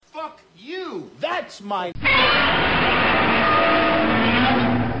That's my...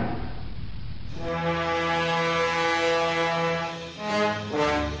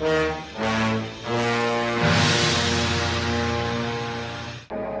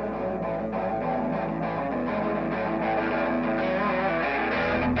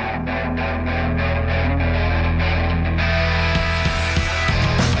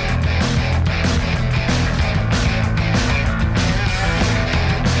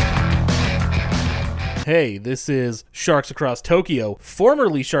 Hey, this is Sharks Across Tokyo,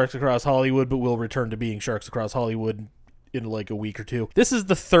 formerly Sharks Across Hollywood, but will return to being Sharks Across Hollywood in like a week or two. This is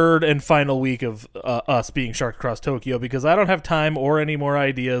the third and final week of us being Sharks Across Tokyo because I don't have time or any more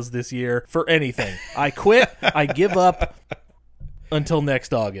ideas this year for anything. I quit. I give up until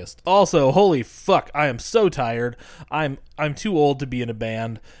next August. Also, holy fuck, I am so tired. I'm too old to be in a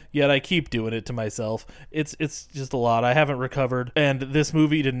band, yet I keep doing it to myself. It's just a lot. I haven't recovered, and this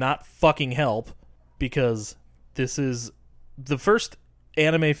movie did not fucking help. Because this is the first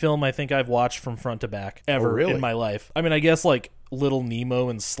anime film I think I've watched from front to back ever in my life. I mean, I guess like Little Nemo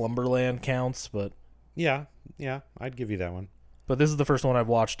and Slumberland counts, but... Yeah, I'd give you that one. But this is the first one I've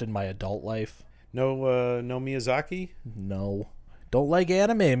watched in my adult life. No Miyazaki? No. Don't like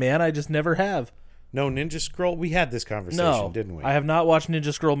anime, man. I just never have. No Ninja Scroll? We had this conversation, didn't we? I have not watched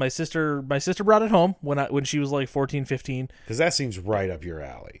Ninja Scroll. My sister brought it home when she was like 14, 15. Because that seems right up your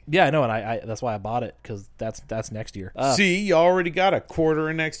alley. Yeah, I know, and I that's why I bought it, because that's next year. See, you already got a quarter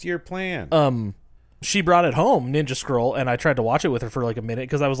of next year planned. She brought it home, Ninja Scroll, and I tried to watch it with her for like a minute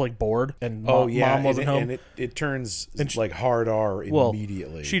because I was like bored, and mom wasn't home. And it turns like hard R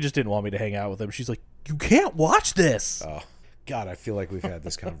immediately. Well, she just didn't want me to hang out with him. She's like, you can't watch this. Oh. God, I feel like we've had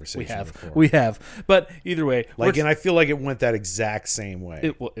this conversation before. We have. But either way... and I feel like it went that exact same way.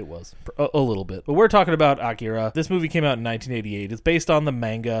 It was. A little bit. But we're talking about Akira. This movie came out in 1988. It's based on the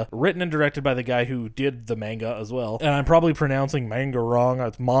manga, written and directed by the guy who did the manga as well. And I'm probably pronouncing manga wrong.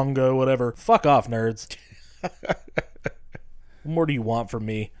 It's manga, whatever. Fuck off, nerds. What more do you want from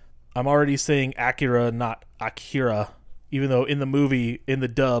me? I'm already saying Akira, not Akira. Even though in the movie, in the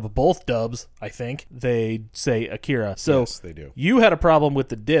dub, both dubs, I think, they say Akira. So yes, they do. You had a problem with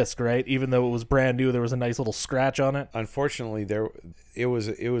the disc, right? Even though it was brand new, there was a nice little scratch on it. Unfortunately, it was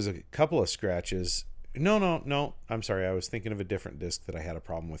a couple of scratches. No. I'm sorry. I was thinking of a different disc that I had a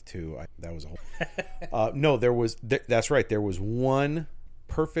problem with too. That was a whole. No, there was. That's right. There was one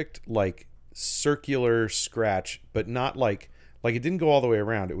perfect like circular scratch, but not like. Like, it didn't go all the way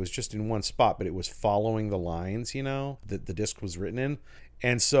around. It was just in one spot, but it was following the lines, that the disc was written in.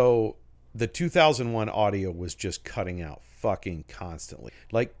 And so the 2001 audio was just cutting out fucking constantly.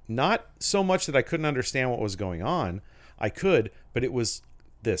 Like, not so much that I couldn't understand what was going on. I could, but it was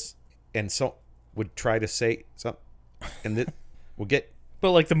this. And so would try to say something, and then we'll get...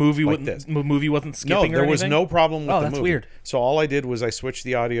 But like the movie like wasn't skipping. No, there was no problem with the movie. Oh, that's weird. So all I did was I switched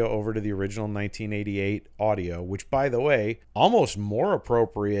the audio over to the original 1988 audio, which, by the way, almost more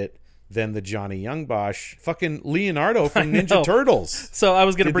appropriate than the Johnny Young Bosch fucking Leonardo from Ninja Turtles. So I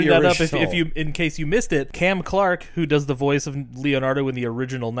was going to bring that up if you, in case you missed it. Cam Clark, who does the voice of Leonardo in the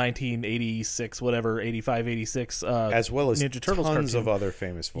original 1986, whatever, 85, 86, as well as Ninja Turtles tons cartoon. of other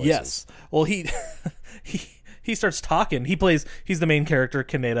famous voices. Yes. Well, he starts talking. He's the main character,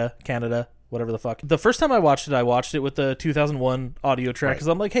 Canada, whatever the fuck. The first time I watched it with the 2001 audio track because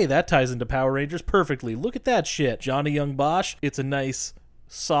I'm like, hey, that ties into Power Rangers perfectly. Look at that shit. Johnny Young Bosch. It's a nice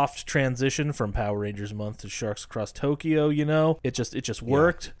soft transition from Power Rangers month to Sharks Across Tokyo, It just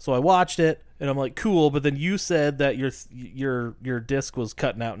worked. Yeah. So I watched it and I'm like, cool, but then you said that your disc was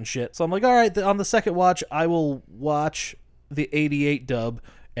cutting out and shit. So I'm like, all right, on the second watch, I will watch the 88 dub.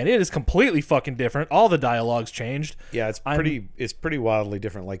 And it is completely fucking different. All the dialogue's changed. Yeah, it's pretty wildly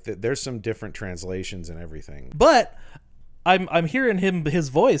different. Like there's some different translations and everything. But I'm hearing his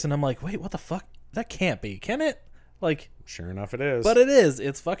voice, and I'm like, wait, what the fuck? That can't be, can it? Like, sure enough, it is. But it is.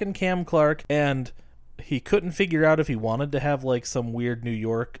 It's fucking Cam Clark, and he couldn't figure out if he wanted to have like some weird New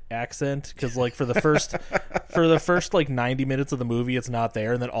York accent because like for the first like 90 minutes of the movie, it's not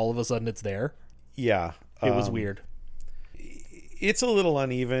there, and then all of a sudden it's there. Yeah, it was weird. It's a little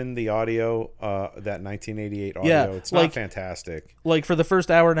uneven, the audio, that 1988 audio. Yeah, it's not fantastic. Like, for the first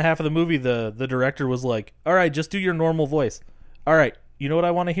hour and a half of the movie, the director was like, all right, just do your normal voice. All right, you know what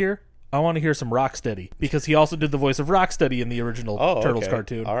I want to hear? I want to hear some Rocksteady. Because he also did the voice of Rocksteady in the original Turtles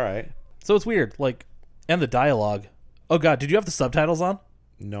cartoon. All right. So it's weird. Like, and the dialogue. Oh, God, did you have the subtitles on?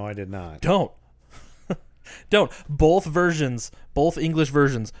 No, I did not. Don't. Both versions, both English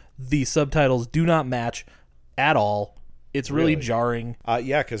versions, the subtitles do not match at all. It's really jarring.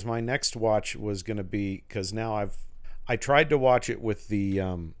 Yeah, because my next watch was going to be, because now I tried to watch it with the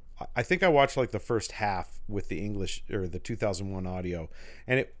I think I watched like the first half with the English or the 2001 audio,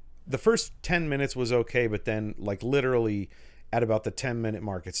 and the first 10 minutes was okay, but then like literally at about the 10-minute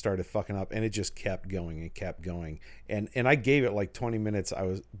mark it started fucking up, and it just kept going and kept going. And I gave it like 20 minutes.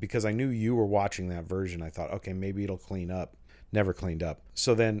 Because I knew you were watching that version, I thought, okay, maybe it'll clean up. Never cleaned up.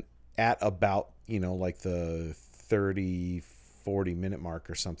 So then at about, like the 30-40 minute mark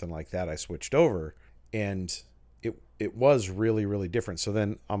or something like that, I switched over, and it was really, really different. So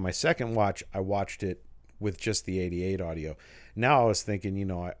then on my second watch, I watched it with just the 88 audio. Now I was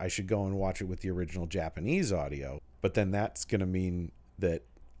thinking, I should go and watch it with the original Japanese audio, but then that's going to mean that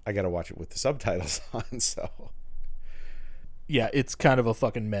I got to watch it with the subtitles on. So yeah, it's kind of a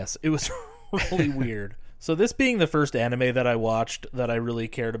fucking mess. It was really weird. So this being the first anime that I watched that I really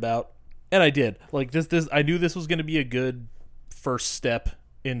cared about, and I did, like this I knew this was going to be a good first step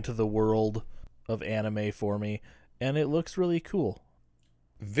into the world of anime for me, and it looks really cool.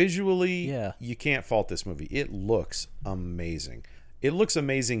 Visually, yeah, you can't fault this movie. It looks amazing. It looks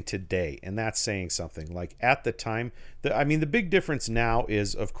amazing today, and that's saying something. Like at the time, the big difference now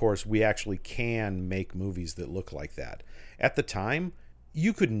is, of course, we actually can make movies that look like that. At the time,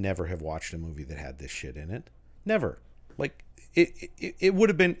 you could never have watched a movie that had this shit in it. Never. Like it would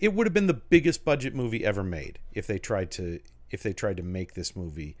have been the biggest budget movie ever made if they tried to make this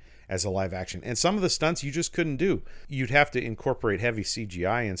movie as a live action. And some of the stunts you just couldn't do. You'd have to incorporate heavy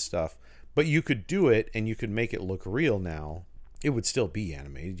CGI and stuff, but you could do it and you could make it look real now. It would still be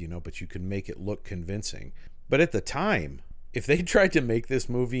animated, but you could make it look convincing. But at the time, if they tried to make this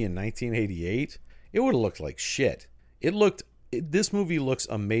movie in 1988, it would have looked like shit. This movie looks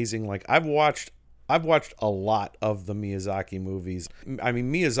amazing. Like I've watched a lot of the Miyazaki movies. I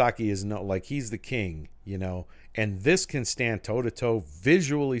mean, Miyazaki is he's the king, and this can stand toe to toe,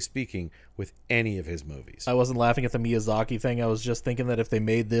 visually speaking, with any of his movies. I wasn't laughing at the Miyazaki thing. I was just thinking that if they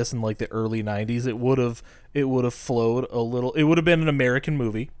made this in like the early 90s, it would have flowed a little. It would have been an American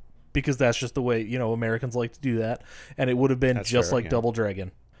movie, because that's just the way, Americans like to do that. And it would have been like Double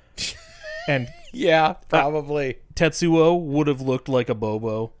Dragon. And yeah, probably. Tetsuo would have looked like a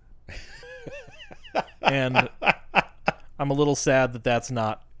Bobo. And I'm a little sad that that's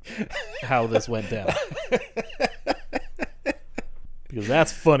not how this went down. Because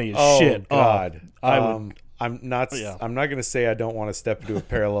that's funny as shit. Oh God. I'm not going to say I don't want to step into a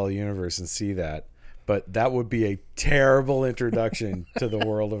parallel universe and see that, but that would be a terrible introduction to the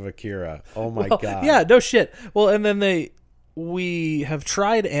world of Akira. Oh my God. Yeah, no shit. Well, and then we have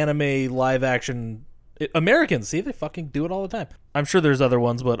tried anime live action. Americans, see, they fucking do it all the time. I'm sure there's other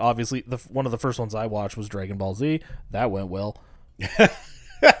ones, but obviously one of the first ones I watched was Dragon Ball Z. That went well.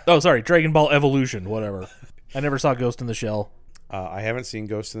 Oh, sorry, Dragon Ball Evolution, whatever. I never saw Ghost in the Shell. I haven't seen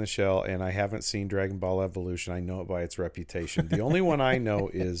Ghost in the Shell, and I haven't seen Dragon Ball Evolution. I know it by its reputation. The only one I know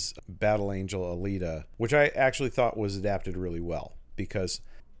is Battle Angel Alita, which I actually thought was adapted really well, because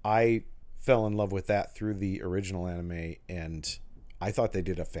I fell in love with that through the original anime, and I thought they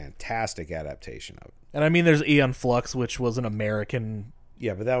did a fantastic adaptation of it. And I mean, there's Aeon Flux, which was an American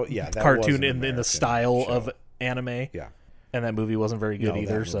that cartoon in the style of anime. Yeah. And that movie wasn't very good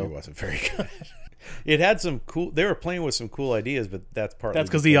either. That movie wasn't very good. It had some cool... They were playing with some cool ideas, but that's partly... That's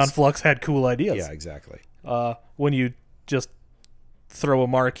because Aeon Flux had cool ideas. Yeah, exactly. When you just throw a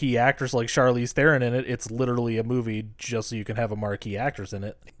marquee actress like Charlize Theron in it, it's literally a movie just so you can have a marquee actress in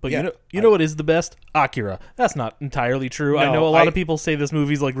it. But you know what is the best? Akira. That's not entirely true. I know a lot of people say this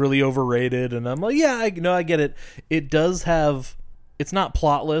movie's like really overrated, and I'm like, yeah, I get it. It does have... It's not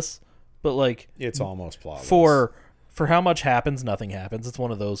plotless, but like... It's almost plotless. For how much happens, nothing happens. It's one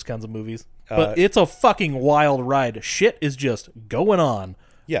of those kinds of movies. But it's a fucking wild ride. Shit is just going on.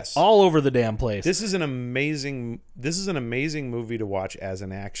 Yes. All over the damn place. This is an amazing movie to watch as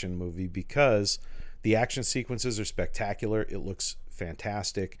an action movie, because the action sequences are spectacular. It looks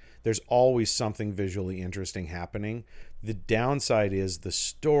fantastic. There's always something visually interesting happening. The downside is the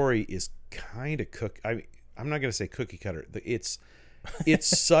story is kind of I'm not going to say cookie cutter. It's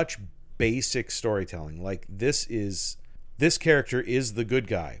such basic storytelling. Like this character is the good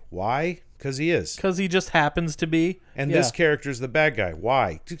guy. Why? Because he is. Because he just happens to be. And this character's the bad guy.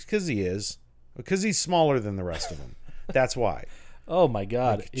 Why? Because he is. Because he's smaller than the rest of them. That's why. Oh my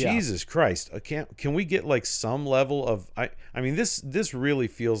God! Like, Jesus Christ! Can we get like some level of? I mean, this really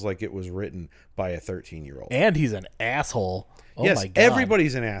feels like it was written by a 13-year-old. And he's an asshole. Oh yes, my God!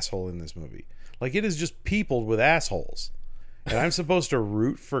 Everybody's an asshole in this movie. Like it is just peopled with assholes. And I'm supposed to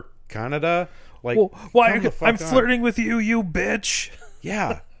root for Kaneda? Like, well, why? I'm flirting with you, you bitch.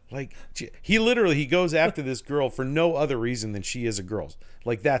 Yeah. Like he goes after this girl for no other reason than she is a girl.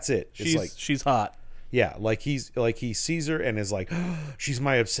 Like that's it. She's hot. Yeah, like he sees her and is like, oh, she's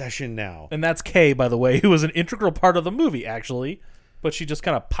my obsession now. And that's Kay, by the way, who was an integral part of the movie, actually. But she just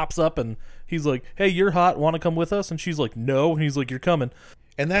kind of pops up and he's like, hey, you're hot, want to come with us? And she's like, no. And he's like, you're coming.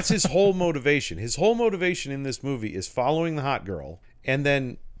 And that's his whole motivation. His whole motivation in this movie is following the hot girl. And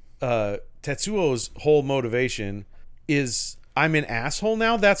then Tetsuo's whole motivation is, I'm an asshole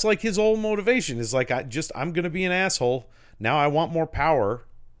now. That's like his whole motivation is like, I'm going to be an asshole. Now I want more power.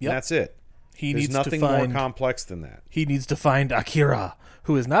 Yep. And that's it. There's nothing more complex than that. He needs to find Akira,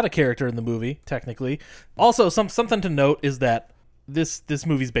 who is not a character in the movie, technically. Also, something to note is that this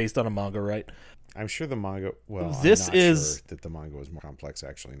movie's based on a manga, right? I'm sure the manga. Well, I'm not sure that the manga was more complex.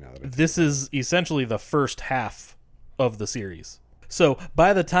 Actually, now that this is essentially the first half of the series. So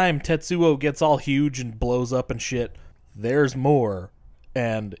by the time Tetsuo gets all huge and blows up and shit, there's more,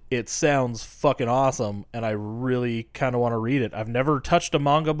 and it sounds fucking awesome. And I really kind of want to read it. I've never touched a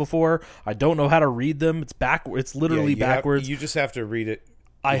manga before. I don't know how to read them. It's It's literally backwards. You just have to read it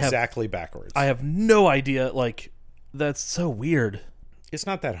backwards. I have no idea. Like, that's so weird. It's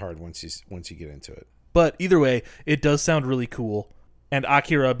not that hard once you get into it. But either way, it does sound really cool. And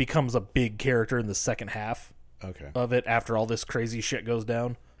Akira becomes a big character in the second half of it after all this crazy shit goes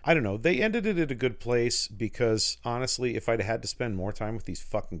down. I don't know. They ended it at a good place because, honestly, if I'd had to spend more time with these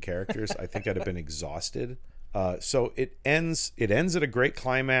fucking characters, I think I'd have been exhausted. So it ends at a great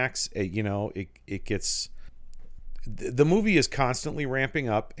climax. It gets... The movie is constantly ramping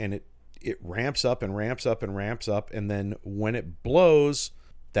up, and it ramps up and ramps up and ramps up, and then when it blows,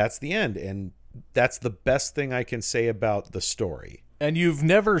 that's the end. And that's the best thing I can say about the story. And you've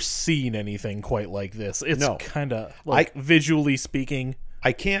never seen anything quite like this. It's kind of like, visually speaking,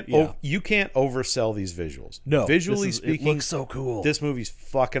 I can't. You can't oversell these visuals. No, visually speaking, it looks so cool. This movie's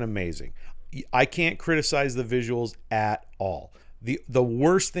fucking amazing. I can't criticize the visuals at all. The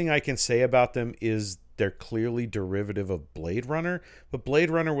worst thing I can say about them is they're clearly derivative of Blade Runner, but Blade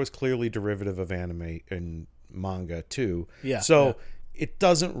Runner was clearly derivative of anime and manga too. Yeah. So it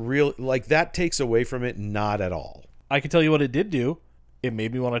doesn't really, like, that takes away from it, not at all. I can tell you what it did do. It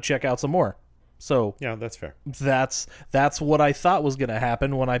made me want to check out some more. So yeah, that's fair. That's what I thought was going to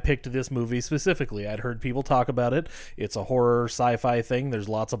happen when I picked this movie specifically. I'd heard people talk about it. It's a horror sci-fi thing. There's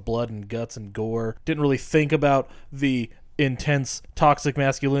lots of blood and guts and gore. Didn't really think about the intense toxic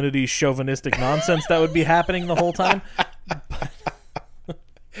masculinity chauvinistic nonsense that would be happening the whole time.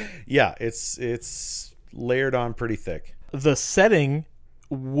 Yeah, it's layered on pretty thick. The setting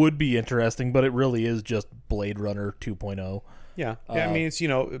would be interesting, but it really is just Blade Runner 2.0. Yeah. I mean, it's,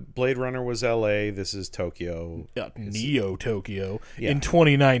 Blade Runner was LA. This is Tokyo. Neo Tokyo in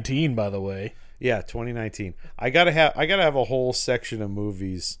 2019, by the way. Yeah, 2019. I gotta have a whole section of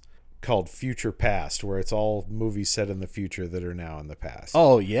movies called Future Past, where it's all movies set in the future that are now in the past.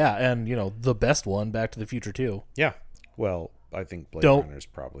 Oh yeah, and the best one, Back to the Future 2. Yeah. Well, I think Blade Runner is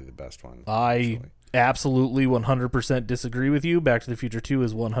probably the best one. I absolutely 100% disagree with you. Back to the Future 2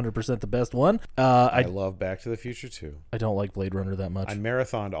 is 100% the best one. I love Back to the Future 2. I don't like Blade Runner that much. I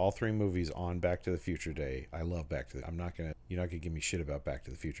marathoned all 3 movies on Back to the Future Day. I love you're not gonna give me shit about Back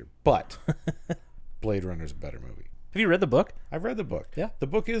to the Future, but Blade Runner's a better movie. Have you read the book? I've read the book. Yeah. The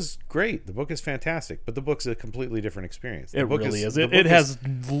book is great. The book is fantastic, but the book's a completely different experience. It really is. It has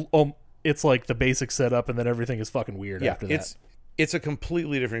it's like the basic setup, and then everything is fucking weird after that. It's a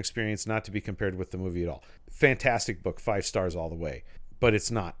completely different experience, not to be compared with the movie at all. Fantastic book, 5 stars all the way. But it's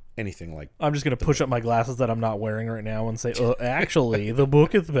not anything like... I'm just going to push up my glasses that I'm not wearing right now and say, actually, the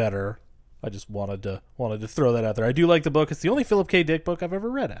book is better. I just wanted to throw that out there. I do like the book. It's the only Philip K. Dick book I've ever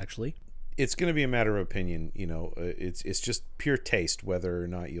read, actually. It's going to be a matter of opinion. It's just pure taste whether or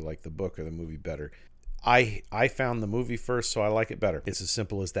not you like the book or the movie better. I found the movie first, so I like it better. It's as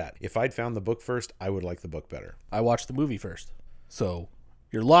simple as that. If I'd found the book first, I would like the book better. I watched the movie first. So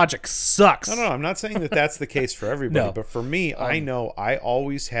your logic sucks. No, I'm not saying that that's the case for everybody, No. But for me, I know I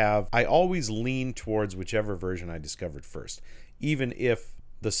always lean towards whichever version I discovered first, even if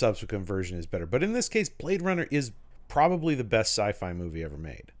the subsequent version is better. But in this case, Blade Runner is probably the best sci-fi movie ever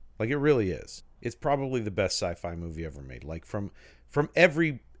made. Like, it really is. It's probably the best sci-fi movie ever made. Like, from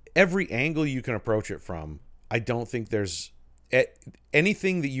every angle you can approach it from, I don't think there's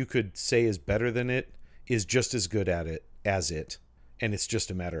anything that you could say is better than it is just as good at it as it, and it's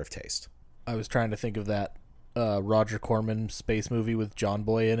just a matter of taste. I was trying to think of that Roger Corman space movie with John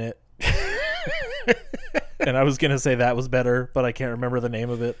Boy in it. And I was going to say that was better, but I can't remember the name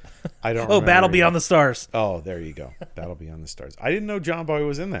of it. I don't remember. Battle Beyond the Stars. Oh, there you go. Battle Beyond the Stars. I didn't know John Boy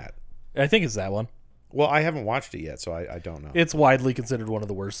was in that. I think it's that one. Well, I haven't watched it yet, so I don't know. It's widely considered one of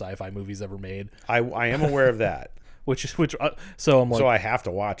the worst sci-fi movies ever made. I am aware of that. So I'm like, So I have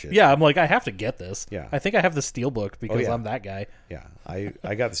to watch it. yeah, I'm like, I have to get this. Yeah. I think I have the Steelbook because yeah. I'm that guy. Yeah,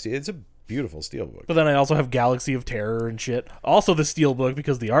 I got the steel. It's a beautiful steelbook. But then I also have Galaxy of Terror and shit. Also the Steelbook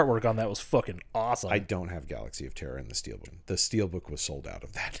because the artwork on that was fucking awesome. I don't have Galaxy of Terror in the steelbook. The steelbook was sold out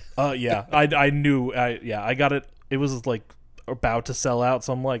of that. Yeah, I knew. I got it. It was like about to sell out,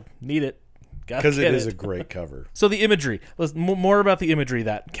 so I'm like, need it. Because it is a great cover. So the imagery. Let's more about the imagery.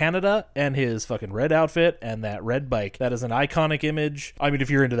 That Canada and his fucking red outfit and that red bike. That is an iconic image. I mean, if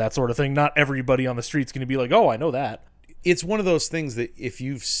you're into that sort of thing, not everybody on the street's going to be like, oh, I know that. It's one of those things that if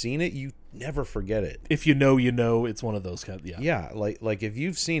you've seen it, you never forget it. If you know, you know. It's one of those kind of, yeah. Yeah, like if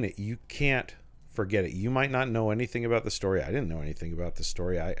you've seen it, you can't forget it. You might not know anything about the story. I didn't know anything about the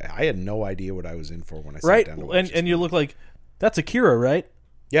story. I had no idea what I was in for when I sat down to watch and you look like, that's Akira, right?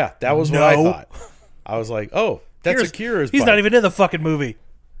 Yeah, that was what I thought. I was like, oh, that's Akira's bike. He's not even in the fucking movie.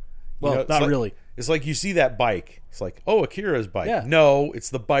 Well, not really. It's like you see that bike. It's like, oh, Akira's bike. Yeah. No, it's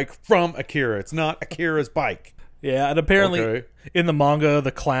the bike from Akira. It's not Akira's bike. Yeah, and apparently in the manga,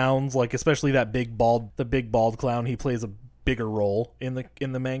 the clowns, like especially the big bald clown, he plays a bigger role in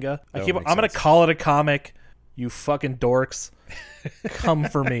the manga. I'm gonna call it a comic. You fucking dorks, come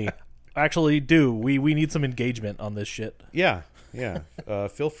for me. Actually, we need some engagement on this shit. Yeah.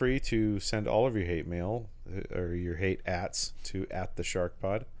 Feel free to send all of your hate mail or your hate ats to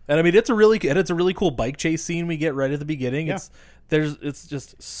 @thesharkpod. And I mean, it's a really cool bike chase scene we get right at the beginning. Yeah. It's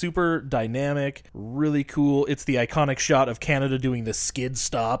just super dynamic, really cool. It's the iconic shot of Canada doing the skid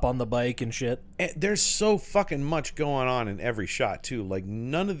stop on the bike and shit. And there's so fucking much going on in every shot too. Like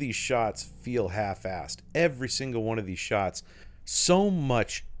none of these shots feel half-assed. Every single one of these shots,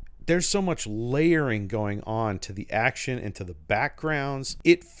 there's so much layering going on to the action and to the backgrounds.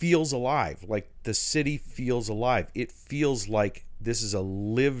 It feels alive. Like the city feels alive. It feels like this is a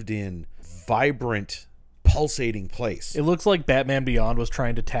lived-in, vibrant, pulsating place. It looks like Batman Beyond was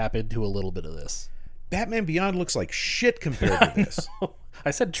trying to tap into a little bit of this. Batman Beyond looks like shit compared to this.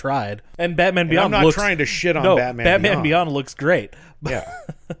 I said tried. And Batman Beyond I'm not trying to shit on Batman Beyond looks great. Yeah.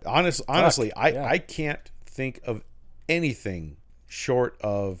 Honestly, I can't think of anything short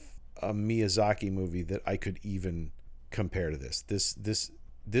of a Miyazaki movie that I could even compare to this. This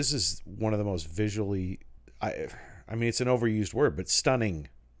is one of the most visually, I mean, it's an overused word, but stunning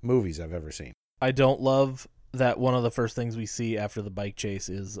movies I've ever seen. I don't love that one of the first things we see after the bike chase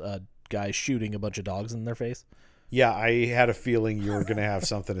is a guy shooting a bunch of dogs in their face. Yeah, I had a feeling you were going to have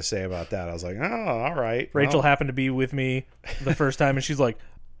something to say about that. I was like, oh, all right. Rachel happened to be with me the first time, and she's like,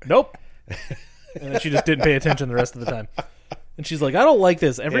 nope. And then she just didn't pay attention the rest of the time. And she's like, I don't like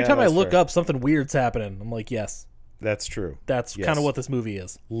this. Every time I look up, something weird's happening. I'm like, yes. That's true. That's kind of what this movie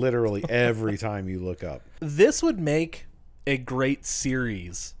is. Literally every time you look up. This would make a great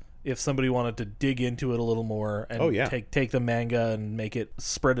series if somebody wanted to dig into it a little more and take the manga and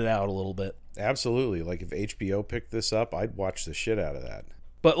spread it out a little bit. Absolutely. Like if HBO picked this up, I'd watch the shit out of that.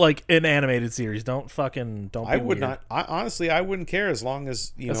 But like an animated series, don't be I would weird. not. Honestly, I wouldn't care as long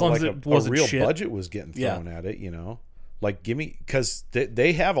as as a real shit. budget was getting thrown at it. Like give me, because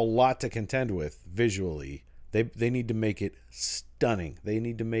they have a lot to contend with visually. They need to make it stunning. They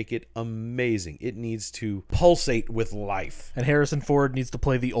need to make it amazing. It needs to pulsate with life. And Harrison Ford needs to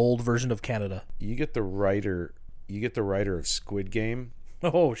play the old version of Canada. You get the writer of Squid Game.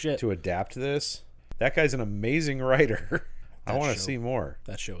 Oh shit! To adapt this, that guy's an amazing writer. I want to see more.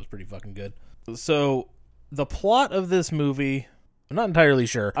 That show was pretty fucking good. So the plot of this movie, I'm not entirely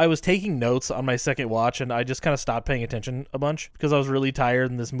sure. I was taking notes on my second watch, and I just kind of stopped paying attention a bunch because I was really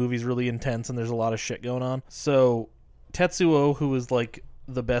tired, and this movie's really intense, and there's a lot of shit going on. So Tetsuo, who is like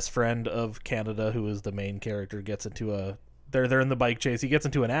the best friend of Canada, who is the main character, gets into they're in the bike chase. He gets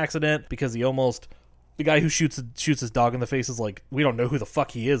into an accident because the guy who shoots his dog in the face is like, we don't know who the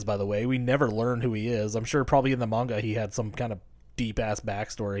fuck he is, by the way. We never learn who he is. I'm sure probably in the manga he had some kind of deep-ass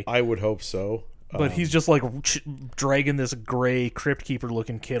backstory. I would hope so. But he's just like dragging this gray crypt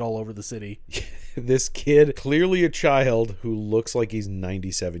keeper-looking kid all over the city. This kid, clearly a child who looks like he's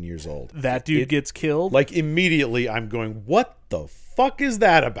 97 years old. That dude gets killed? Like immediately I'm going, what the fuck is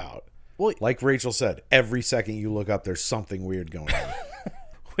that about? Well, like Rachel said, every second you look up, there's something weird going on.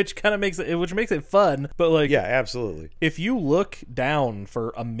 Which kind of makes it fun, but like, yeah, absolutely. If you look down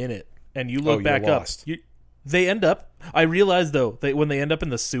for a minute and you look back up, they end up. I realized though that when they end up in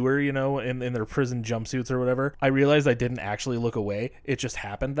the sewer, in their prison jumpsuits or whatever, I realized I didn't actually look away. It just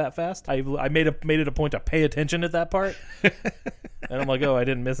happened that fast. I made it a point to pay attention at that part, and I'm like, oh, I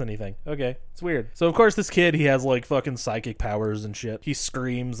didn't miss anything. Okay, it's weird. So of course this kid, he has like fucking psychic powers and shit. He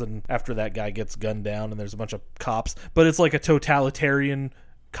screams, and after that guy gets gunned down, and there's a bunch of cops, but it's like a totalitarian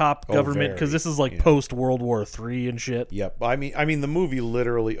cop government, because this is like post World War III and shit. Yep. I mean, the movie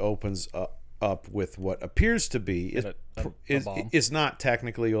literally opens up with what appears to be is not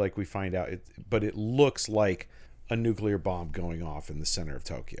technically like we find out, but it looks like a nuclear bomb going off in the center of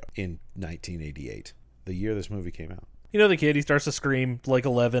Tokyo in 1988, the year this movie came out. You know, the kid, he starts to scream like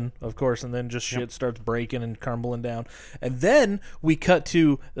 11, of course, and then just shit starts breaking and crumbling down. And then we cut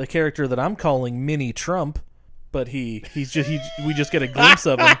to the character that I'm calling Mini Trump, but we just get a glimpse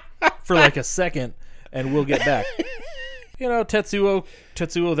of him for like a second, and we'll get back. You know,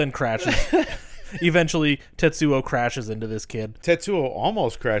 Tetsuo then crashes. Eventually, Tetsuo crashes into this kid. Tetsuo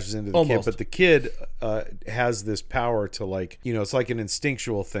almost crashes into the kid, but the kid has this power to, like, you know, it's like an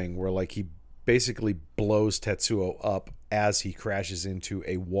instinctual thing where, like, he basically blows Tetsuo up as he crashes into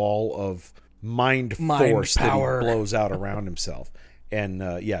a wall of mind force power that he blows out around himself. And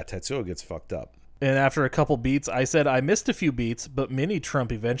Tetsuo gets fucked up. And after a couple beats, I said I missed a few beats, but Mini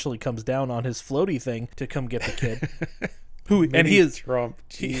Trump eventually comes down on his floaty thing to come get the kid. Trump,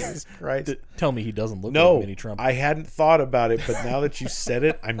 Jesus Christ! Tell me he doesn't look like Mini Trump. I hadn't thought about it, but now that you said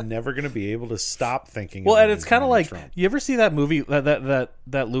it, I'm never going to be able to stop thinking. Well, and it's kind of like Trump. You ever see that movie that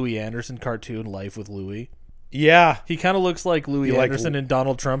Louis Anderson cartoon, Life with Louis? Yeah, he kind of looks like Louis Anderson, and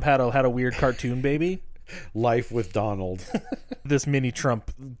Donald Trump had a weird cartoon baby. Life with Donald. This Mini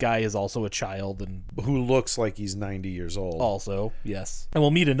Trump guy is also a child and who looks like he's 90 years old. Also, yes. And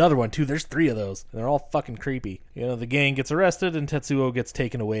we'll meet another one too. There's 3 of those. And they're all fucking creepy. You know, the gang gets arrested and Tetsuo gets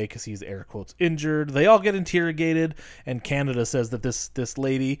taken away because he's air quotes injured. They all get interrogated, and Canada says that this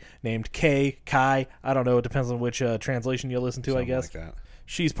lady named Kai, I don't know, it depends on which translation you listen to, something I guess. Like that.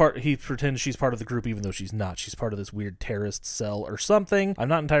 He pretends she's part of the group even though she's not. She's part of this weird terrorist cell or something. I'm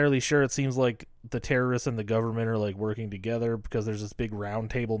not entirely sure. It seems like the terrorists and the government are like working together because there's this big round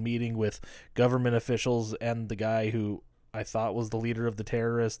table meeting with government officials and the guy who I thought was the leader of the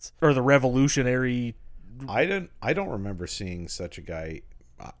terrorists or the revolutionary. I don't remember seeing such a guy.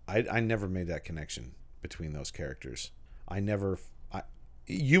 I never made that connection between those characters.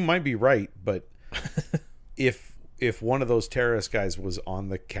 You might be right, but if one of those terrorist guys was on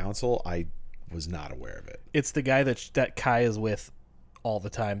the council, I was not aware of it. It's the guy that Kai is with all the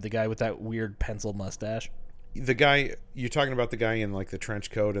time. The guy with that weird pencil mustache. The guy you're talking about, the guy in like the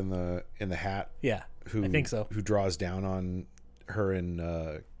trench coat and the hat. Yeah, I think so. Who draws down on her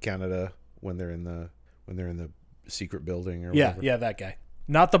in Canada when they're in the secret building or whatever. Yeah, that guy.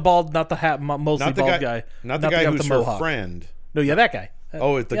 Not the bald, not the hat, mostly bald guy. Not the guy who's her friend. No, yeah, that guy.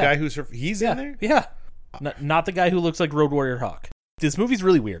 The guy who's her. He's in there. Yeah. Not the guy who looks like Road Warrior Hawk. This movie's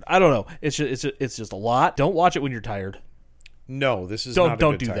really weird. I don't know. It's just a lot. Don't watch it when you're tired. No, this is not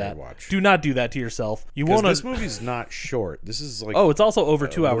a good tired watch. Do not do that to yourself. You won't. This movie's not short. This is like it's also over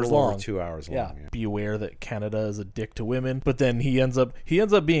 2 hours long. Over 2 hours long. Yeah. Be aware that Canada is a dick to women, but then he ends up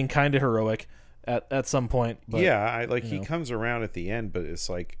being kind of heroic at some point. But, he comes around at the end, but it's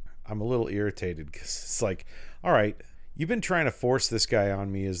like I'm a little irritated because it's like, all right, you've been trying to force this guy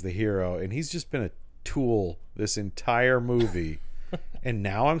on me as the hero, and he's just been a tool this entire movie. And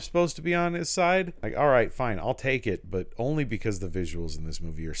now I'm supposed to be on his side? Like, all right, fine, I'll take it, but only because the visuals in this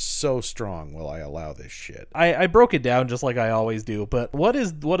movie are so strong will I allow this shit. I broke it down just like I always do, but what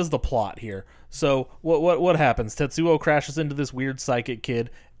is the plot here? So what happens? Tetsuo crashes into this weird psychic kid,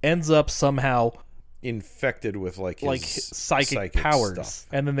 ends up somehow infected with his psychic powers stuff.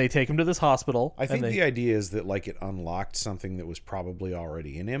 And then they take him to this hospital. I think the idea is that it unlocked something that was probably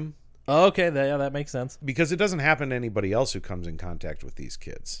already in him. Okay, that makes sense. Because it doesn't happen to anybody else who comes in contact with these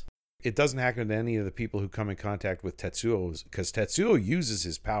kids. It doesn't happen to any of the people who come in contact with Tetsuo, because Tetsuo uses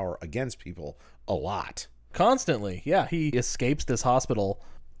his power against people a lot. Constantly, yeah. He escapes this hospital,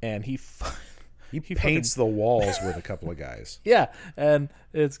 and he paints the walls with a couple of guys. Yeah, and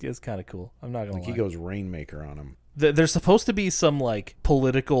it's kind of cool. I'm not going to lie. He goes Rainmaker on him. There's supposed to be some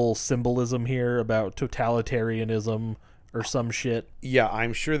political symbolism here about totalitarianism or some shit. Yeah,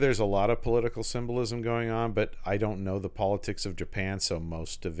 I'm sure there's a lot of political symbolism going on, but I don't know the politics of Japan, so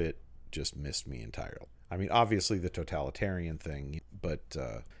most of it just missed me entirely. I mean, obviously the totalitarian thing, but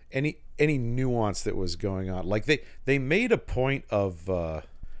any nuance that was going on, like they made a point of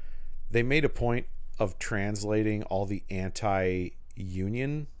translating all the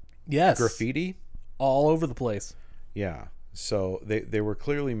anti-union graffiti all over the place. Yeah, so they were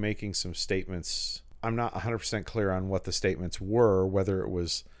clearly making some statements. I'm not 100% clear on what the statements were, whether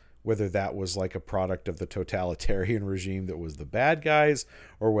that was like a product of the totalitarian regime that was the bad guys,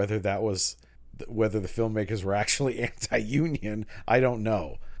 or whether the filmmakers were actually anti-union. I don't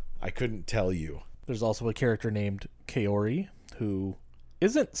know. I couldn't tell you. There's also a character named Kaori who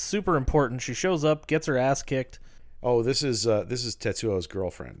isn't super important. She shows up, gets her ass kicked. Oh, this is Tetsuo's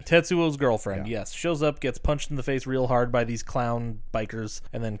girlfriend. Tetsuo's girlfriend, yes. Shows up, gets punched in the face real hard by these clown bikers,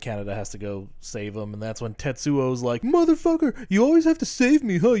 and then Canada has to go save him, and that's when Tetsuo's like, motherfucker, you always have to save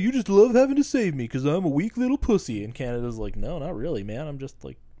me, huh? You just love having to save me because I'm a weak little pussy. And Canada's like, no, not really, man. I'm just,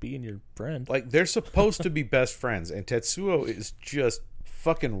 like, being your friend. Like, they're supposed to be best friends, and Tetsuo is just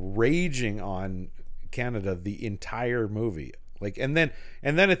fucking raging on Canada the entire movie. Like, and then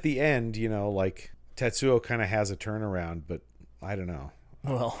at the end, you know, like, Tetsuo kind of has a turnaround, but I don't know.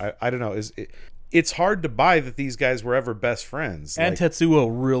 Well, I don't know. It's hard to buy that these guys were ever best friends. And like, Tetsuo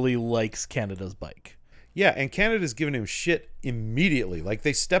really likes Canada's bike. Yeah, and Canada's giving him shit immediately. Like,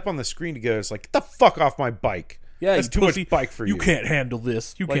 they step on the screen together. It's like, get the fuck off my bike. Yeah, that's too much bike for you. You can't handle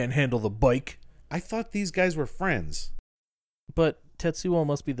this. You can't handle the bike. I thought these guys were friends. But Tetsuo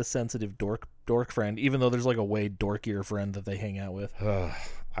must be the sensitive dork friend, even though there's like a way dorkier friend that they hang out with.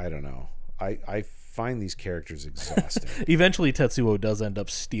 I don't know. I find these characters exhausting. Eventually, Tetsuo does end up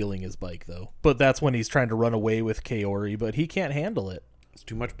stealing his bike, though. But that's when he's trying to run away with Kaori, but he can't handle it. It's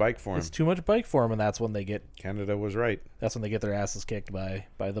too much bike for him. It's too much bike for him, and that's when they get... Canada was right. That's when they get their asses kicked by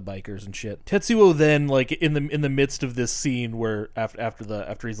the bikers and shit. Tetsuo then, like, in the midst of this scene where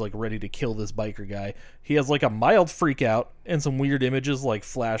after he's like ready to kill this biker guy, he has like a mild freak out and some weird images like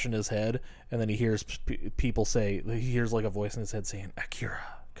flash in his head, and then he hears people say, he hears like a voice in his head saying Akira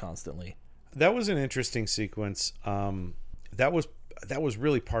constantly. That was an interesting sequence. That was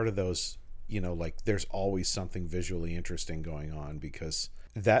really part of those, you know, like, there's always something visually interesting going on, because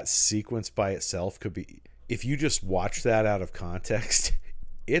that sequence by itself could be, if you just watch that out of context,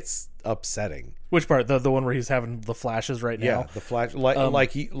 it's upsetting. Which part? The one where he's having the flashes right now? Yeah, the flash.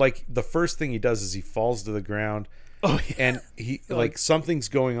 Like the first thing he does is he falls to the ground. Oh, yeah. And he like something's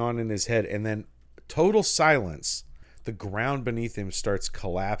going on in his head, and then total silence. The ground beneath him starts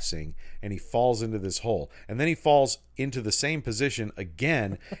collapsing, and he falls into this hole. And then he falls into the same position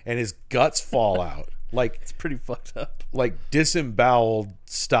again, and his guts fall out. Like, it's pretty fucked up. Like disemboweled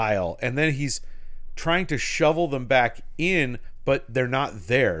style. And then he's trying to shovel them back in, but they're not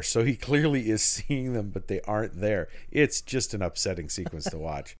there. So he clearly is seeing them, but they aren't there. It's just an upsetting sequence to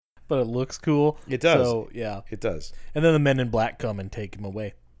watch. But it looks cool. It does. So, yeah. It does. And then the men in black come and take him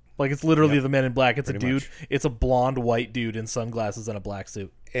away. Like, it's literally the men in black. It's a dude. Much. It's a blonde white dude in sunglasses and a black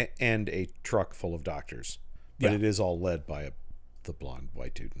suit. And a truck full of doctors. But it is all led by the blonde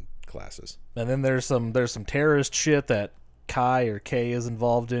white dude in glasses. And then there's some terrorist shit that Kai or Kay is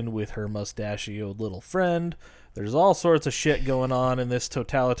involved in with her mustachioed little friend. There's all sorts of shit going on in this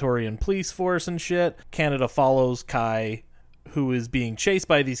totalitarian police force and shit. Canada follows Kai, who is being chased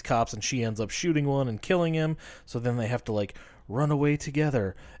by these cops, and she ends up shooting one and killing him. So then they have to, like, run away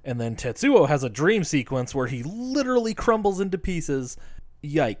together. And then Tetsuo has a dream sequence where he literally crumbles into pieces.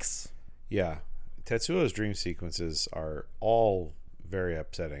 Yikes. Yeah. Tetsuo's dream sequences are all very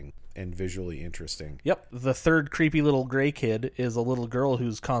upsetting and visually interesting. Yep. The third creepy little gray kid is a little girl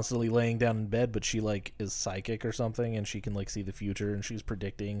who's constantly laying down in bed, but she, like, is psychic or something, and she can, like, see the future, and she's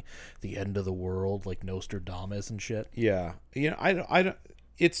predicting the end of the world, like Nostradamus and shit. Yeah. You know, I don't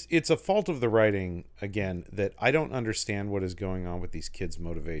it's a fault of the writing, again, that I don't understand what is going on with these kids'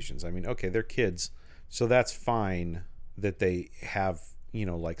 motivations. I mean, okay, they're kids, so that's fine that they have, you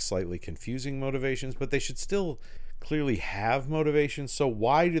know, like, slightly confusing motivations, but they should still clearly have motivations. So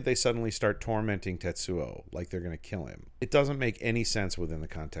why did they suddenly start tormenting Tetsuo like they're going to kill him? It doesn't make any sense within the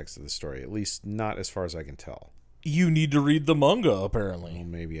context of the story, at least not as far as I can tell. You need to read the manga, apparently. Well,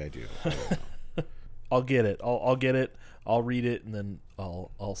 maybe I do. I don't know. I'll get it. I'll get it. I'll read it, and then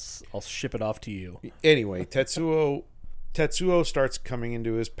I'll ship it off to you. Anyway, Tetsuo starts coming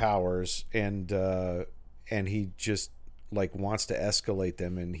into his powers, and he just, like, wants to escalate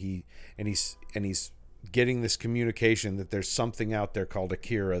them, and he's getting this communication that there's something out there called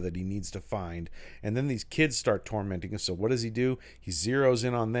Akira that he needs to find. And then these kids start tormenting him. So what does he do? He zeroes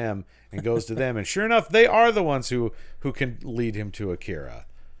in on them and goes to them, and sure enough, they are the ones who can lead him to Akira.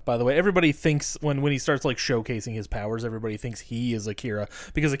 By the way, everybody thinks when he starts, like, showcasing his powers, everybody thinks he is Akira,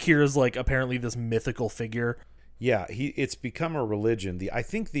 because Akira's, like, apparently this mythical figure. Yeah, it's become a religion. I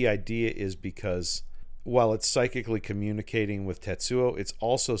think the idea is because while it's psychically communicating with Tetsuo, it's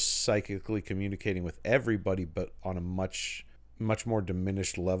also psychically communicating with everybody, but on a much, much more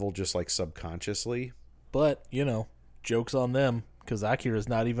diminished level, just like subconsciously. But, you know, joke's on them, because Akira's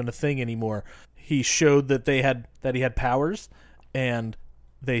not even a thing anymore. He showed that he had powers, and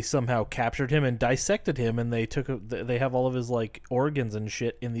they somehow captured him and dissected him, and they have all of his, like, organs and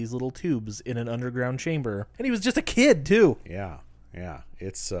shit in these little tubes in an underground chamber. And he was just a kid, too. Yeah.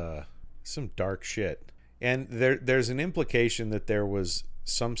 It's some dark shit. And there's an implication that there was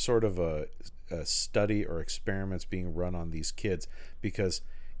some sort of a a study or experiments being run on these kids, because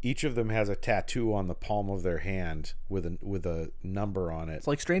each of them has a tattoo on the palm of their hand with a number on it. It's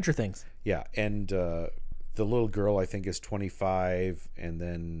like Stranger Things. Yeah, and the little girl I think is 25, and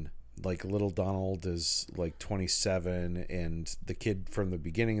then like little Donald is like 27, and the kid from the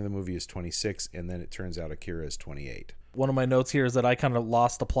beginning of the movie is 26, and then it turns out Akira is 28. One of my notes here is that I kind of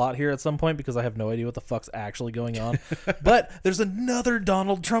lost the plot here at some point because I have no idea what the fuck's actually going on. But there's another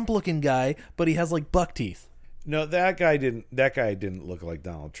Donald Trump looking guy, but he has like buck teeth. No, that guy didn't look like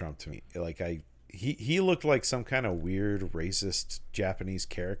Donald Trump to me. Like he looked like some kind of weird racist Japanese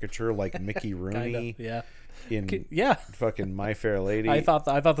caricature, like Mickey Rooney. Yeah. In yeah, fucking My Fair Lady. I thought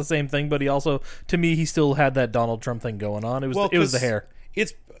the same thing, but he also, to me, he still had that Donald Trump thing going on. It was the hair.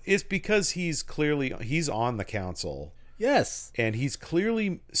 It's because he's on the council. Yes, and he's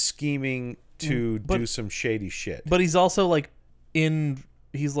clearly scheming to do some shady shit. But he's also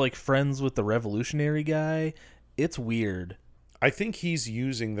he's like friends with the revolutionary guy. It's weird. I think he's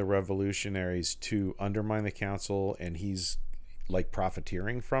using the revolutionaries to undermine the council, and he's like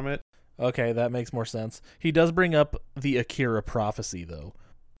profiteering from it. Okay, that makes more sense. He does bring up the Akira prophecy, though.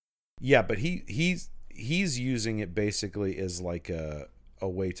 Yeah, but he's using it basically as like a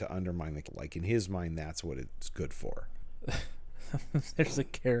way to undermine the, like in his mind that's what it's good for. There's a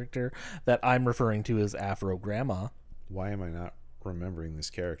character that I'm referring to as Afro Grandma. Why am I not remembering this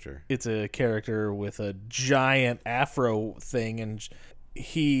character? It's a character with a giant afro thing, and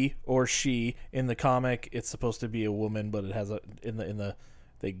he or she in the comic, it's supposed to be a woman, but it has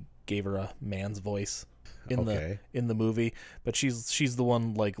they gave her a man's voice in the movie, but she's the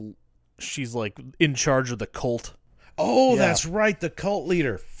one she's in charge of the cult. Oh, yeah. That's right, the cult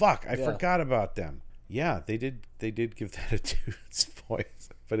leader. Fuck, I forgot about them. Yeah, they did give that a dude's voice,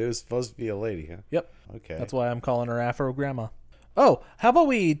 but it was supposed to be a lady, huh? Yep. Okay. That's why I'm calling her Afro Grandma. Oh, how about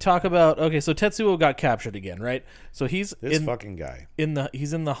we talk about, okay, so Tetsuo got captured again, right? So he's fucking guy.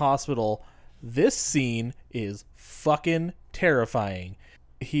 He's in the hospital. This scene is fucking terrifying.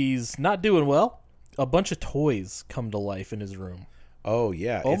 He's not doing well. A bunch of toys come to life in his room. Oh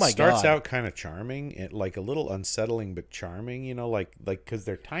yeah. Oh, it my starts God. out kind of charming, and like a little unsettling but charming, you know, like because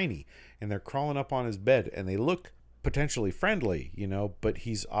they're tiny and they're crawling up on his bed and they look potentially friendly, you know, but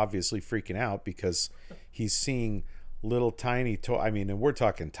he's obviously freaking out because he's seeing little tiny toy. I mean, and we're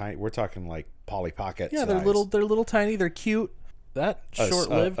talking tiny. We're talking like Polly Pocket. Yeah, size. they're little tiny. They're cute. That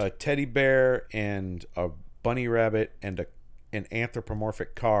short-lived. A teddy bear and a bunny rabbit and an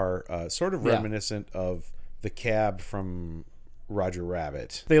anthropomorphic car, sort of reminiscent of the cab from Roger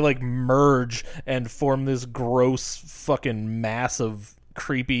Rabbit. They merge and form this gross fucking mass of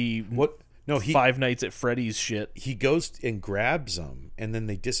creepy Five Nights at Freddy's shit. He goes and grabs them, and then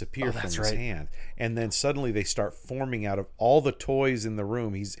they disappear from his hand. And then suddenly they start forming out of all the toys in the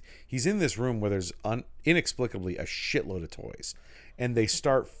room. He's in this room where there's inexplicably a shitload of toys. And they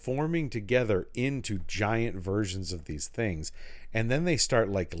start forming together into giant versions of these things. And then they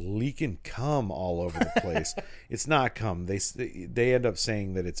start leaking cum all over the place. It's not cum. They end up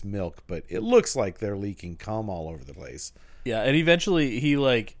saying that it's milk, but it looks like they're leaking cum all over the place. Yeah, and eventually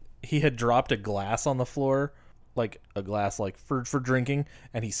he had dropped a glass on the floor, a glass for drinking,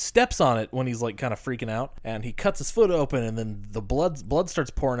 and he steps on it when he's kind of freaking out, and he cuts his foot open, and then the blood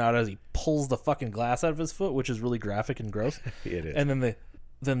starts pouring out as he pulls the fucking glass out of his foot, which is really graphic and gross. It is. And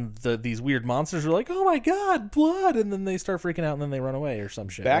then these weird monsters are like, "Oh my god, blood!" And then they start freaking out, and then they run away or some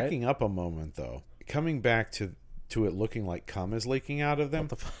shit. Backing up a moment though, coming back to it looking like cum is leaking out of them.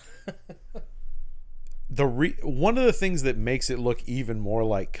 One of the things that makes it look even more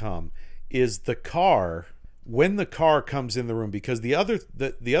like cum is the car. When the car comes in the room, because the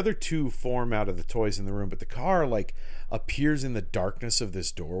other two form out of the toys in the room, but the car appears in the darkness of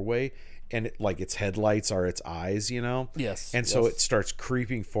this doorway, and its headlights are its eyes, you know? Yes. And so it starts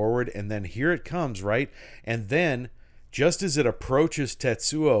creeping forward, and then here it comes, right? And then just as it approaches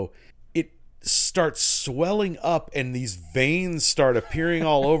Tetsuo, it starts swelling up, and these veins start appearing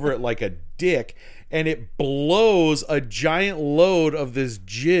all over it like a dick. And it blows a giant load of this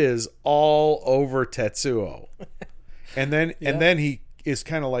jizz all over Tetsuo. And then he is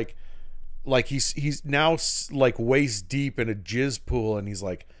kind of like he's now waist deep in a jizz pool, and he's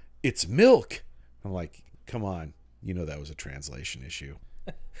like, "It's milk." I'm like, "Come on, you know that was a translation issue."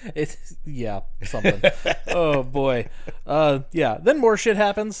 It's something. Oh boy. Yeah. Then more shit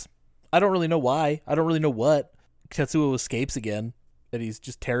happens. I don't really know why. I don't really know what. Tetsuo escapes again. That he's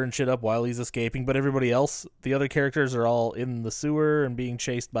just tearing shit up while he's escaping, but everybody else, the other characters, are all in the sewer and being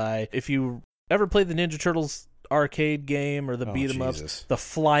chased by. If you ever played the Ninja Turtles arcade game or the beat 'em ups, the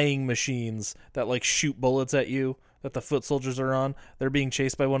flying machines that shoot bullets at you that the foot soldiers are on, they're being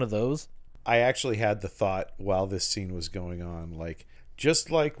chased by one of those. I actually had the thought while this scene was going on, like,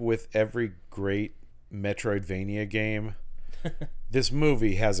 just like with every great Metroidvania game, this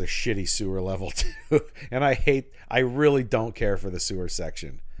movie has a shitty sewer level too. And I really don't care for the sewer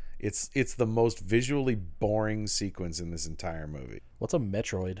section. It's the most visually boring sequence in this entire movie. What's a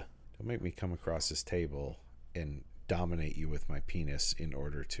Metroid? Don't make me come across this table and dominate you with my penis in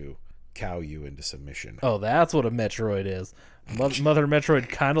order to cow you into submission. Oh, that's what a Metroid is. Mother Metroid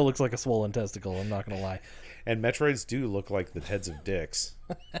kind of looks like a swollen testicle, I'm not going to lie. And Metroids do look like the heads of dicks.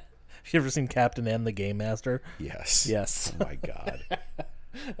 Have you ever seen Captain N, the Game Master? Yes. Yes. Oh my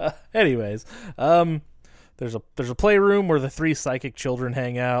God. Anyways, there's a playroom where the 3 psychic children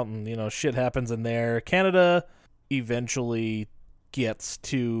hang out, and shit happens in there. Canada eventually gets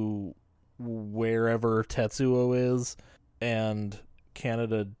to wherever Tetsuo is, and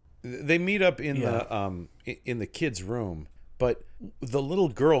Canada. They meet up in the kids' room, but the little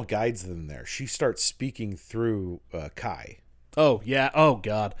girl guides them there. She starts speaking through Kai. Oh yeah. Oh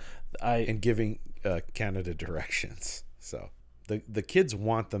God. And giving Canada directions. So the kids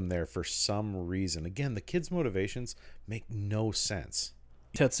want them there for some reason. Again, the kids' motivations make no sense.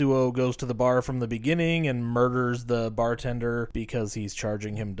 Tetsuo goes to the bar from the beginning and murders the bartender because he's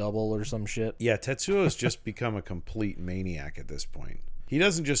charging him double or some shit. Yeah, Tetsuo has just become a complete maniac at this point. He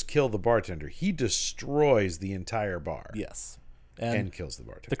doesn't just kill the bartender. He destroys the entire bar. Yes. And kills the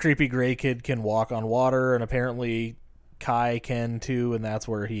bartender. The creepy gray kid can walk on water, and apparently Kai can too, and that's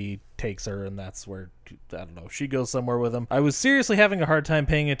where he takes her, and that's where, I don't know, she goes somewhere with him. I was seriously having a hard time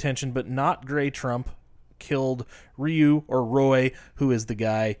paying attention, but not Gray Trump killed Ryu or Roy, who is the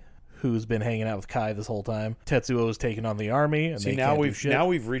guy who's been hanging out with Kai this whole time. Tetsuo is taking on the army, and see, now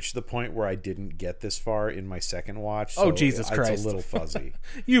we've reached the point where I didn't get this far in my second watch. So Jesus Christ. It's a little fuzzy.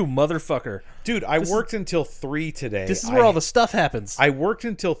 You motherfucker. Dude, I worked until 3 today. This is where all the stuff happens. I worked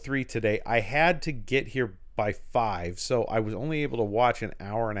until 3 today. I had to get here by 5, so I was only able to watch an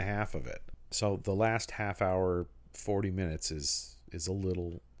hour and a half of it. So the last half hour, 40 minutes is a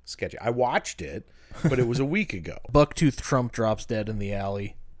little sketchy. I watched it, but it was a week ago. Bucktooth Trump drops dead in the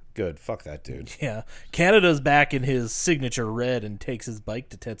alley. Good. Fuck that dude. Yeah. Canada's back in his signature red and takes his bike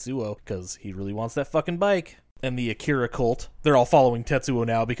to Tetsuo because he really wants that fucking bike. And the Akira cult, they're all following Tetsuo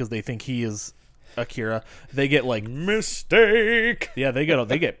now because they think he is Akira. They get like... Mistake! Yeah, they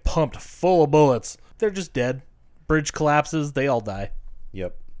get pumped full of bullets. They're just dead. Bridge collapses. They all die.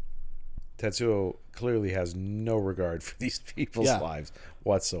 Yep. Tetsuo clearly has no regard for these people's lives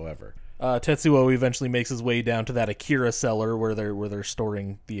whatsoever. Tetsuo eventually makes his way down to that Akira cellar where they're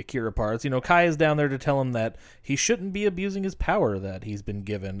storing the Akira parts. Kai is down there to tell him that he shouldn't be abusing his power that he's been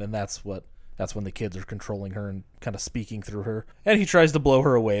given, and that's when the kids are controlling her and kind of speaking through her. And he tries to blow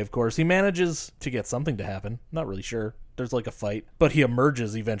her away, of course. He manages to get something to happen. Not really sure. There's like a fight. But he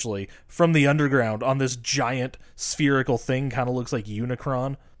emerges eventually from the underground on this giant spherical thing. Kind of looks like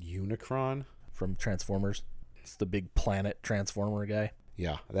Unicron. Unicron? From Transformers. It's the big planet Transformer guy.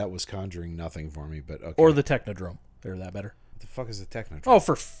 Yeah, that was conjuring nothing for me, but okay. Or the Technodrome. They're that better. What the fuck is the Technodrome? Oh,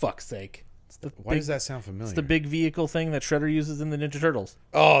 for fuck's sake. Why does that sound familiar? It's the big vehicle thing that Shredder uses in the Ninja Turtles.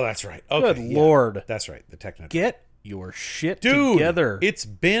 Oh, that's right. Okay, Good Lord. That's right, the Technodrome. Get your shit together. It's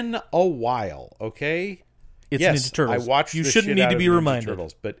been a while, okay? It's Ninja Turtles. I watched you the shouldn't shit need out to of be Ninja reminded.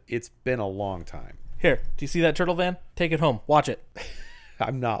 Turtles, but it's been a long time. Here, do you see that turtle van? Take it home. Watch it.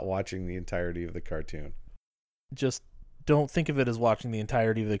 I'm not watching the entirety of the cartoon. Just don't think of it as watching the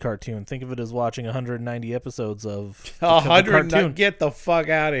entirety of the cartoon. Think of it as watching 190 episodes of the cartoon. Get the fuck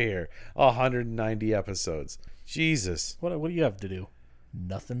out of here. 190 episodes. Jesus. What do you have to do?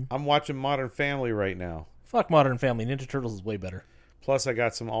 Nothing. I'm watching Modern Family right now. Fuck Modern Family. Ninja Turtles is way better. Plus, I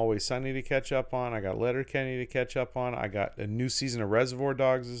got some Always Sunny to catch up on. I got Letterkenny to catch up on. I got a new season of Reservoir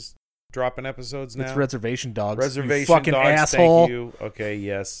Dogs is dropping episodes now. It's Reservation Dogs. Reservation you fucking Dogs, asshole. thank you. Okay,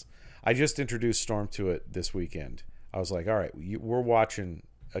 yes. I just introduced Storm to it this weekend. I was like, all right, we're watching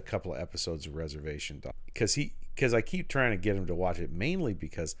a couple of episodes of Reservation Dogs. Because I keep trying to get him to watch it, mainly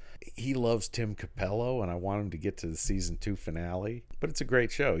because he loves Tim Capello, and I want him to get to the season 2 finale. But it's a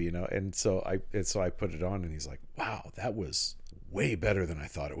great show, And so I put it on, and he's like, wow, that was way better than I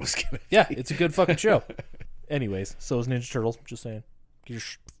thought it was going to be. Yeah, it's a good fucking show. Anyways, so is Ninja Turtles. Just saying.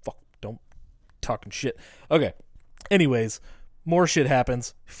 Don't talking shit. Okay. Anyways, more shit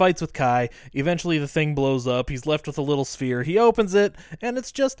happens. Fights with Kai. Eventually the thing blows up. He's left with a little sphere. He opens it, and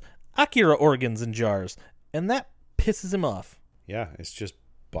it's just Akira organs in jars. And that pisses him off. Yeah, it's just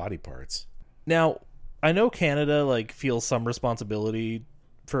body parts. Now, I know Canada feels some responsibility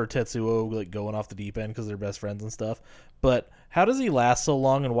for Tetsuo going off the deep end because they're best friends and stuff. But How does he last so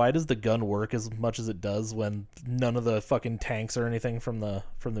long, and why does the gun work as much as it does when none of the fucking tanks or anything from the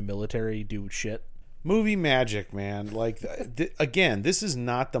military do shit? Movie magic, man. Like, again, this is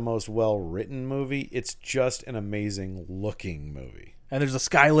not the most well-written movie. It's just an amazing-looking movie. And there's a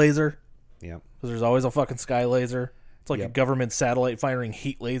sky laser. Yeah. Because there's always a fucking sky laser. It's like Yep. a government satellite firing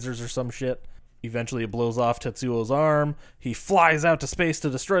heat lasers or some shit. Eventually it blows off Tetsuo's arm. He flies out to space to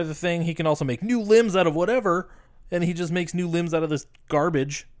destroy the thing. He can also make new limbs out of whatever. And he just makes new limbs out of this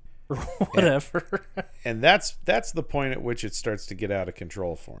garbage or whatever. And that's the point at which it starts to get out of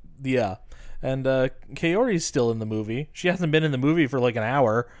control for him. Yeah. And Kaori's still in the movie. She hasn't been in the movie for like an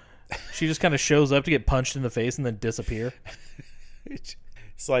hour. She just kind of shows up to get punched in the face and then disappear.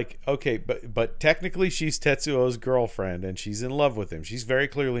 It's like, okay, but technically she's Tetsuo's girlfriend and she's in love with him. She's very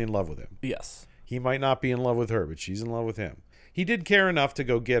clearly in love with him. Yes. He might not be in love with her, but she's in love with him. He did care enough to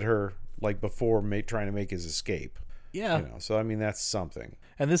go get her, like, before trying to make his escape. Yeah. You know, so, I mean, that's something.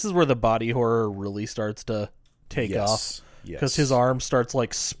 And this is where the body horror really starts to take off. Yes. Because his arm starts,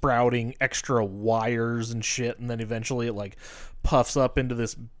 like, sprouting extra wires and shit, and then eventually it, like, puffs up into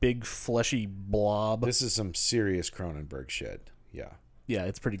this big fleshy blob. This is some serious Cronenberg shit. Yeah. Yeah,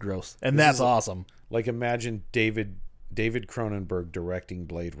 it's pretty gross. And that's awesome. Like, imagine David Cronenberg directing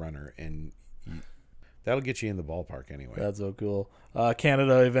Blade Runner, and that'll get you in the ballpark anyway. That's so cool.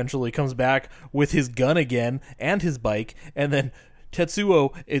 Canada eventually comes back with his gun again and his bike, and then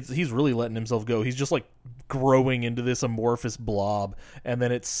Tetsuo, he's really letting himself go. He's just like growing into this amorphous blob, and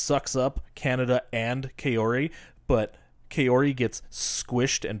then it sucks up Canada and Kaori, but Kaori gets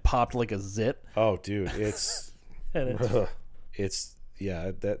squished and popped like a zit. Oh, dude, it's it's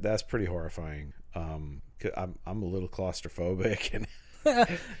yeah, that's pretty horrifying. I'm a little claustrophobic, and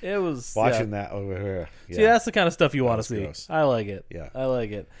it was watching that over here. Yeah. See, that's the kind of stuff you want to see. Gross. I like it. Yeah, I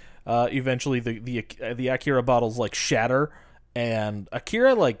like it. Eventually, the Akira bottles like shatter, and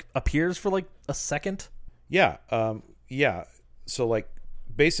Akira like appears for like a second. Yeah. Yeah. So like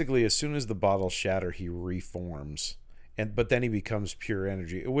basically, as soon as the bottles shatter, he reforms. But then he becomes pure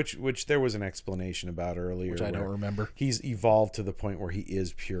energy, which there was an explanation about earlier. Which I don't remember. He's evolved to the point where he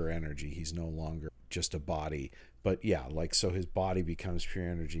is pure energy. He's no longer just a body. But yeah, like, so his body becomes pure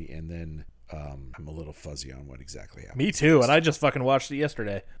energy, and then I'm a little fuzzy on what exactly happened. Me too, and I just fucking watched it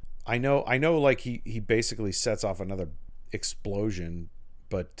yesterday. I know. Like he basically sets off another explosion,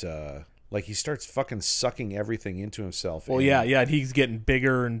 but like he starts fucking sucking everything into himself. Well, yeah, and he's getting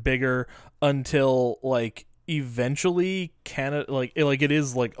bigger and bigger until like. Eventually Canada like it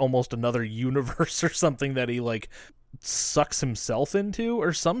is like almost another universe or something that he like sucks himself into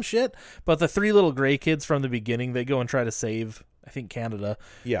or some shit. But the three little gray kids from the beginning, they go and try to save, I think, Canada.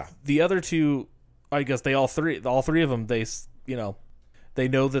 Yeah. The other two, I guess all three of them, they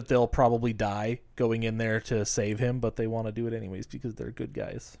know that they'll probably die going in there to save him, but they want to do it anyways because they're good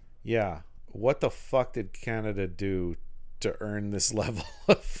guys. Yeah. What the fuck did Canada do to earn this level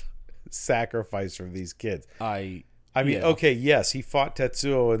of sacrifice from these kids? I mean, okay, yes, he fought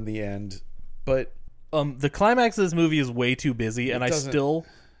Tetsuo in the end, but the climax of this movie is way too busy, and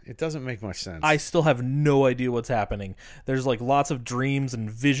it doesn't make much sense. I still have no idea what's happening. There's like lots of dreams and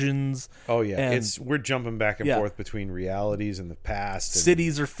visions. Oh yeah, we're jumping back and forth between realities and the past.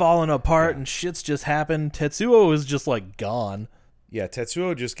 Cities are falling apart and shit's just happened. Tetsuo is just like gone. Yeah,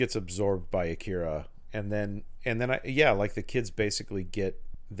 Tetsuo just gets absorbed by Akira, and then like the kids basically get.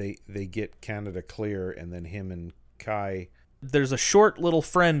 They get Canada clear, and then him and Kai. There's a short little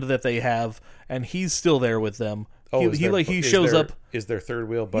friend that they have, and he's still there with them. Oh, he shows up. Is their third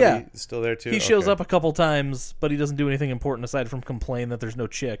wheel buddy still there too? He shows up a couple times, but he doesn't do anything important aside from complain that there's no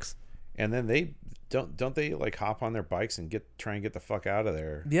chicks. And then they don't they like hop on their bikes and try and get the fuck out of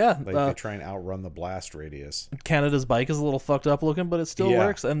there? Yeah, like they try and outrun the blast radius. Canada's bike is a little fucked up looking, but it still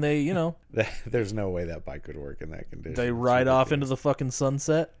works. And they, there's no way that bike could work in that condition. They ride off into the fucking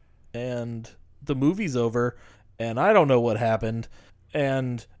sunset, and the movie's over, and I don't know what happened,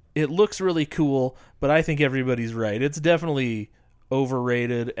 and it looks really cool, but I think everybody's right. It's definitely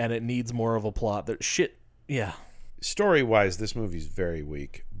overrated, and it needs more of a plot. Story-wise, this movie's very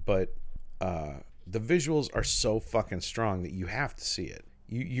weak, but the visuals are so fucking strong that you have to see it.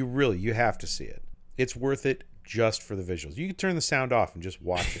 You have to see it. It's worth it just for the visuals. You can turn the sound off and just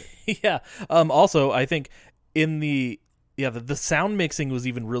watch it. Yeah. Also, I think in the sound mixing was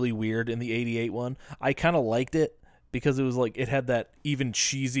even really weird in the 88 one. I kind of liked it because it was like it had that even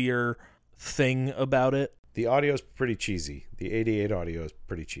cheesier thing about it. The audio is pretty cheesy. The 88 audio is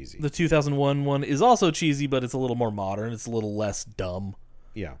pretty cheesy. The 2001 one is also cheesy, but it's a little more modern. It's a little less dumb.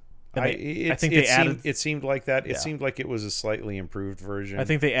 Yeah. And I think they added. It seemed like that. It Yeah. seemed like it was a slightly improved version. I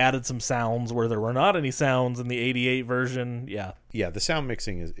think they added some sounds where there were not any sounds in the '88 version. Yeah. Yeah, the sound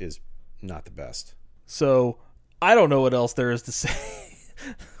mixing is not the best. So I don't know what else there is to say.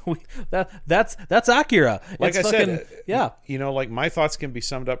 That's Akira. Like It's I fucking, said, yeah. like my thoughts can be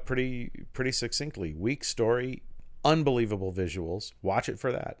summed up pretty succinctly. Weak story, unbelievable visuals. Watch it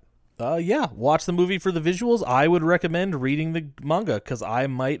for that. Yeah, watch the movie for the visuals. I would recommend reading the manga because I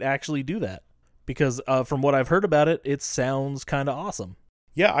might actually do that. Because from what I've heard about it, it sounds kind of awesome.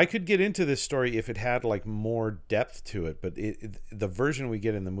 Yeah, I could get into this story if it had like more depth to it, but the version we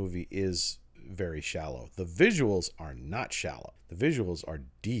get in the movie is very shallow. The visuals are not shallow. The visuals are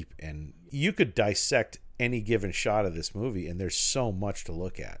deep, and you could dissect any given shot of this movie, and there's so much to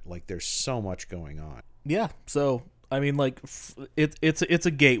look at. Like, there's so much going on. Yeah, so I mean, like, it's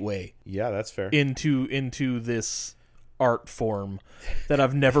a gateway. Yeah, that's fair. Into this art form that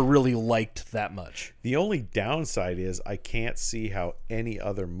I've never really liked that much. The only downside is I can't see how any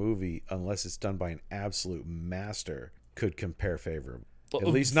other movie, unless it's done by an absolute master, could compare favorably. At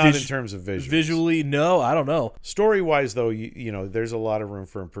least not in terms of visuals. Visually, no, I don't know. Story-wise, though, you know, there's a lot of room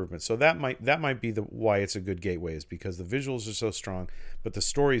for improvement. So that might be why it's a good gateway, is because the visuals are so strong, but the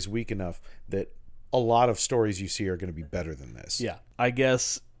story is weak enough that a lot of stories you see are going to be better than this. Yeah, I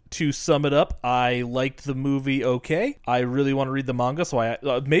guess to sum it up, I liked the movie okay. I really want to read the manga,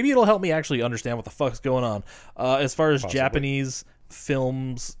 so maybe it'll help me actually understand what the fuck's going on. As far as Japanese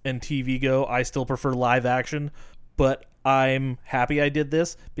films and TV go, I still prefer live action, but I'm happy I did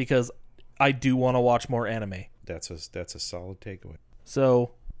this because I do want to watch more anime. That's a solid takeaway.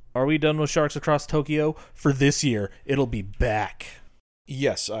 So, are we done with Sharks Across Tokyo for this year? It'll be back.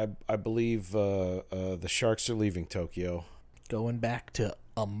 Yes, I believe the Sharks are leaving Tokyo. Going back to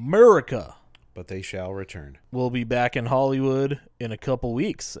America. But they shall return. We'll be back in Hollywood in a couple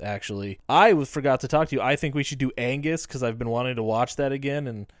weeks, actually. I forgot to talk to you. I think we should do Angus because I've been wanting to watch that again,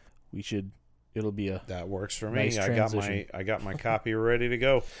 and we should... It'll be that works for me. Nice transition. I got my copy ready to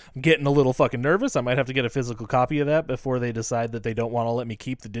go. I'm getting a little fucking nervous. I might have to get a physical copy of that before they decide that they don't want to let me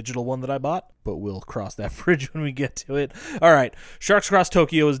keep the digital one that I bought. But we'll cross that bridge when we get to it. All right, Sharks Across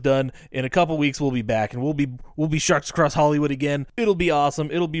Tokyo is done. In a couple weeks, we'll be back, and we'll be Sharks Across Hollywood again. It'll be awesome.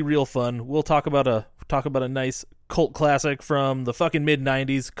 It'll be real fun. We'll talk about a nice cult classic from the fucking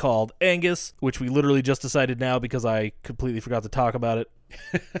mid-90s called Angus, which we literally just decided now because I completely forgot to talk about it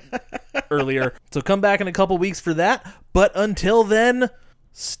earlier. So come back in a couple weeks for that. But until then,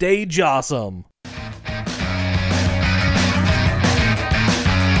 stay jawsome.